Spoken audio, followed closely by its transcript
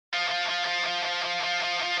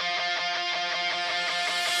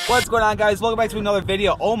What's going on, guys? Welcome back to another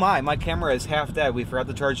video. Oh my camera is half dead. We forgot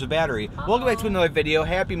to charge the battery. Welcome back to another video.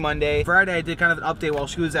 Happy Monday. Friday I did kind of an update while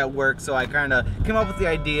she was at work, so I kind of came up with the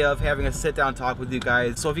idea of having a sit down talk with you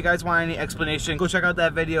guys. So if you guys want any explanation, go check out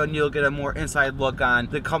that video and you'll get a more inside look on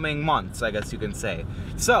the coming months, I guess you can say.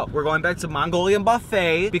 So we're going back to Mongolian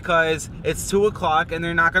Buffet because it's 2 o'clock and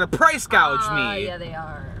they're not gonna price gouge me. Yeah, they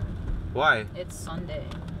are. Why? It's Sunday.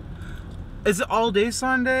 Is it all day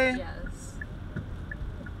Sunday? Yes.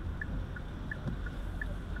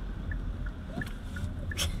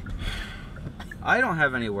 I don't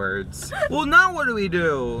have any words. Well, now what do we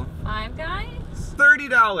do? Five Guys?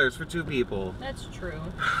 $30 for 2 people. That's true.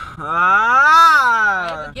 Ah!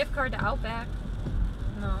 I have a gift card to Outback.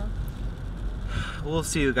 No. We'll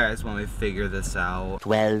see you guys when we figure this out.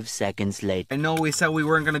 12 seconds later. I know we said we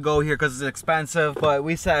weren't gonna go here because it's expensive, but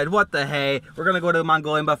we said, what the hey? We're gonna go to the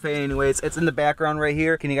Mongolian Buffet anyways. It's in the background right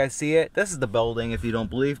here. Can you guys see it? This is the building if you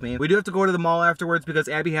don't believe me. We do have to go to the mall afterwards because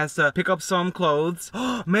Abby has to pick up some clothes.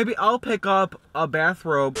 Maybe I'll pick up a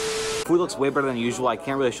bathrobe. Food looks way better than usual. I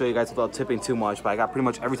can't really show you guys without tipping too much, but I got pretty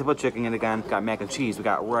much every type of chicken in again. Got mac and cheese, we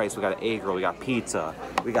got rice, we got an egg roll, we got pizza.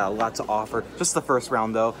 We got a lot to offer. Just the first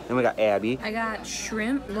round though. Then we got Abby. I got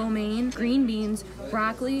shrimp, lo mein, green beans,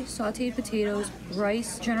 broccoli, sauteed potatoes,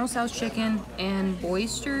 rice, General Tso's chicken, and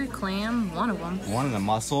oyster clam, one of them. One in the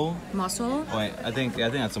mussel. Mussel? Oh, wait, I think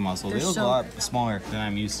that's a mussel. They look a lot smaller than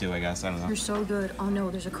I'm used to, I guess. I don't know. They're so good. Oh no,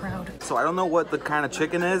 there's a crowd. So I don't know what the kind of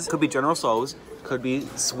chicken is. Could be General Tso's. Could be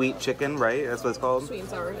sweet chicken, right? That's what it's called? Sweet and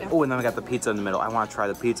sour, yeah. Oh, and then we got the pizza in the middle. I want to try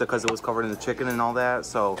the pizza because it was covered in the chicken and all that.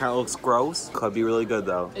 So kind of looks gross. Could be really good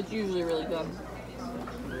though. It's usually really good.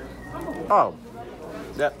 Oh.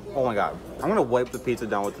 Oh my God. I'm going to wipe the pizza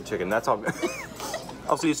down with the chicken. That's all good.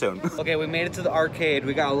 I'll see you soon. Okay, we made it to the arcade.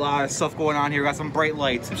 We got a lot of stuff going on here. We got some bright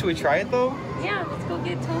lights. Should we try it though? Yeah, let's go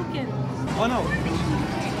get tokens. Oh no.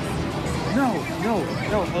 No.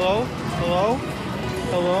 Hello? Hello?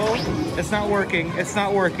 Hello? It's not working. It's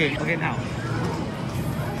not working. Okay, now.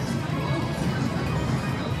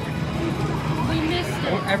 We missed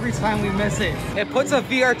it. Every time we miss it. It puts a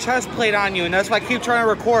VR chest plate on you, and that's why I keep trying to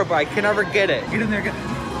record, but I can never get it. Get in there.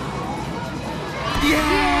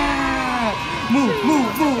 Yeah! Move.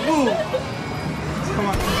 Come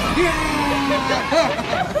on. Yeah!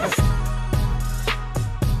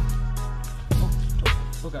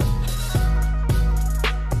 Oh God.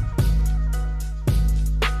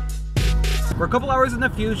 We're a couple hours in the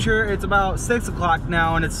future. It's about 6 o'clock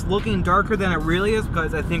now and it's looking darker than it really is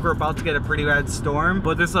because I think we're about to get a pretty bad storm.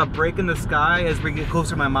 But there's a break in the sky as we get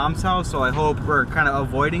closer to my mom's house, so I hope we're kind of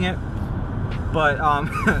avoiding it. But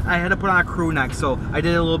I had to put on a crew neck, so I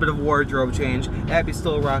did a little bit of wardrobe change. Abby's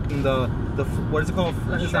still rocking the what is it called?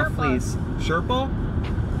 It's not fleece. Sherpa?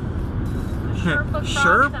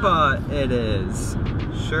 Sherpa it is.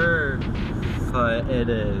 Sherpa it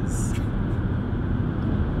is.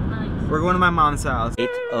 We're going to my mom's house.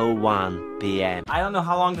 8:01 p.m. I don't know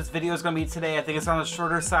how long this video is going to be today. I think it's on the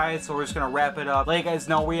shorter side, so we're just going to wrap it up. Let you guys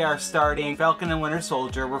know we are starting Falcon and Winter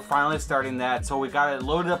Soldier. We're finally starting that, so we got it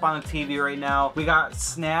loaded up on the TV right now. We got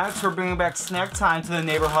snacks. We're bringing back snack time to the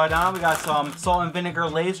neighborhood. We got some salt and vinegar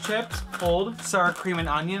Lay's chips, cold sour cream and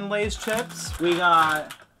onion Lay's chips. We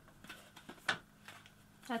got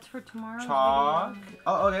That's for tomorrow. chalk.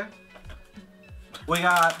 Oh, okay. We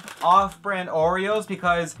got off-brand Oreos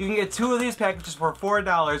because you can get 2 of these packages for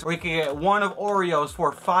 $4 or you can get 1 of Oreos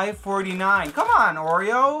for $5.49. Come on,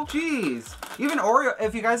 Oreo. Jeez. Even Oreo,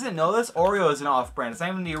 if you guys didn't know this, Oreo is an off-brand. It's not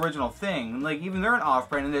even the original thing. Like, even they're an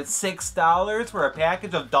off-brand and it's $6 for a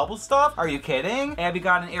package of double stuff? Are you kidding? Abby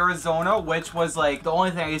got an Arizona, which was like the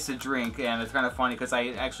only thing I used to drink, and it's kind of funny because I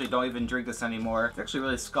actually don't even drink this anymore. It's actually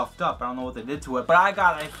really scuffed up. I don't know what they did to it, but I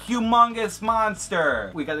got a humongous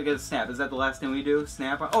Monster. We got to get a snap. Is that the last thing we do?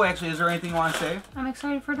 Snap? Oh, actually, is there anything you want to say? I'm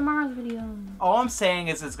excited for tomorrow's video. All I'm saying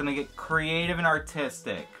is it's gonna get creative and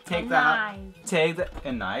artistic. Take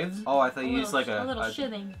and knives. Oh, I thought you used like a little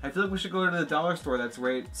shivving. I feel like we should go to the dollar store that's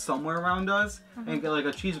right somewhere around us and get like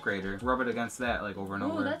a cheese grater. Rub it against that like over and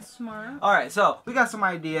over. Oh, that's smart. All right, so we got some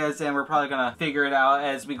ideas and we're probably gonna figure it out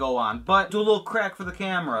as we go on. But do a little crack for the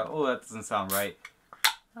camera. Oh, that doesn't sound right.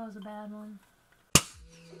 That was a bad one.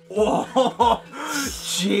 Oh,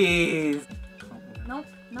 jeez. Nope.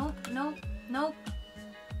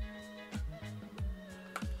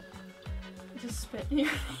 Just spit in your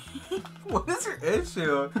face. What is your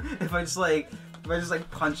issue? If I just like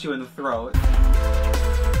punch you in the throat.